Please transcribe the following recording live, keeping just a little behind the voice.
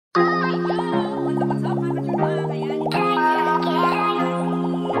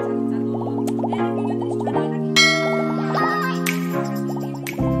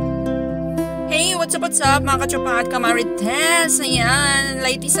What's up mga katropa at kamarites? Ayan,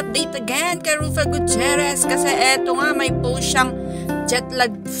 latest update again kay Ruffa Gutierrez kasi eto nga may post siyang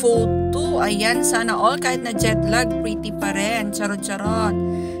jetlag photo. Ayan, sana all kahit na jetlag, pretty pa rin. Charot-charot.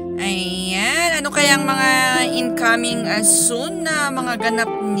 Ayan, ano kayang mga incoming soon na mga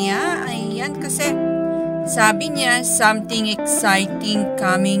ganap niya? Ayan, kasi sabi niya, something exciting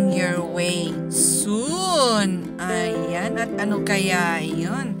coming your way soon. Ayan, at ano kaya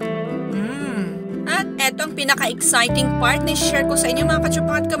yun? At eto ang pinaka-exciting part na share ko sa inyo mga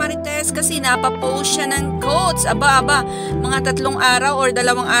katropa at kamarites kasi napapost siya ng quotes. Aba, mga 3 araw or 2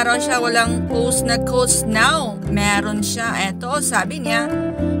 araw siya walang post na quotes. Now, meron siya. Eto, sabi niya,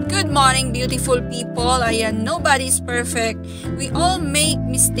 good morning beautiful people. Ayan, nobody's perfect. We all make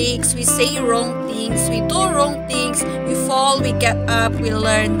mistakes. We say wrong things. We do wrong things. We fall, we get up, we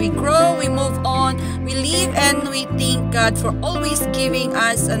learn, we grow, we move on. We live and we thank God for always giving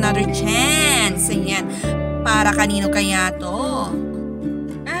us another chance. Ayan, para kanino kaya to?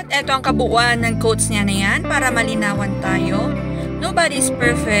 At eto ang kabuuan ng quotes niya na yan para malinawan tayo. Nobody's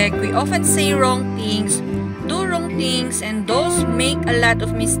perfect. We often say wrong things, do wrong things, and those make a lot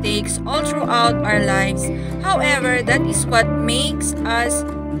of mistakes all throughout our lives. However, that is what makes us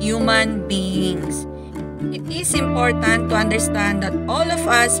human beings. It is important to understand that all of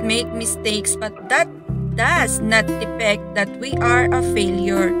us make mistakes, but that does not depict that we are a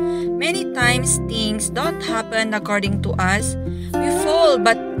failure. Many times things don't happen according to us. We fall,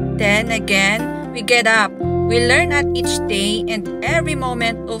 but then again, we get up. We learn at each day and every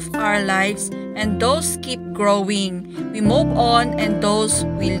moment of our lives, and those keep growing. We move on and those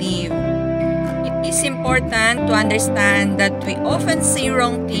we live. It is important to understand that we often say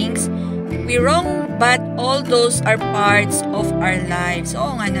wrong things. We wrong, but all those are parts of our lives.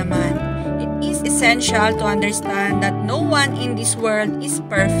 Oo nga naman. It is essential to understand that no one in this world is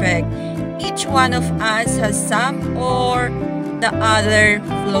perfect. Each one of us has some or the other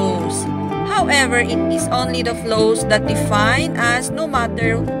flaws. However, it is only the flaws that define us, no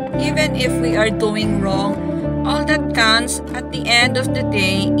matter even if we are doing wrong. All that counts at the end of the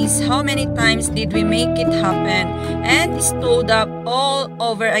day is how many times did we make it happen and stood up all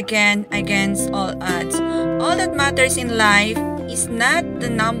over again against all odds. All that matters in life is not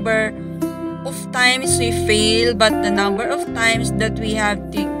the number of times we fail, but the number of times that we have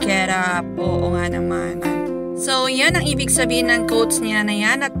to get up. Oo nga naman. So, yan ang ibig sabihin ng quotes niya na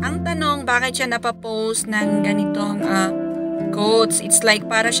yan. At ang tanong, bakit siya napapost ng ganitong quotes? It's like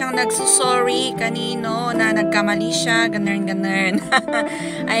para siyang nagsusorry kanino na nagkamali siya, ganun.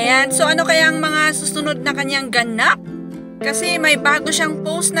 Ayan. So, ano kaya ang mga susunod na kanyang ganap? Kasi may bago siyang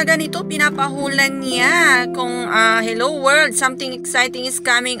post na ganito, pinapahulan niya kung hello world, something exciting is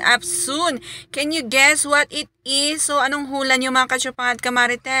coming up soon. Can you guess what it is? So, anong hula niyo mga katropa at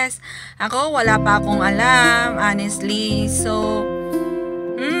kamarites? Ako, wala pa akong alam, honestly. So,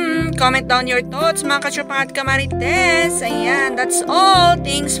 comment down your thoughts mga katropa at kamarites. Ayan, that's all.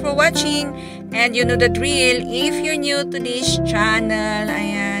 Thanks for watching. And you know the drill. If you're new to this channel,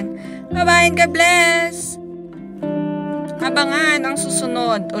 ayan. Bye-bye and God bless. Abangan ang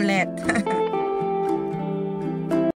susunod ulit.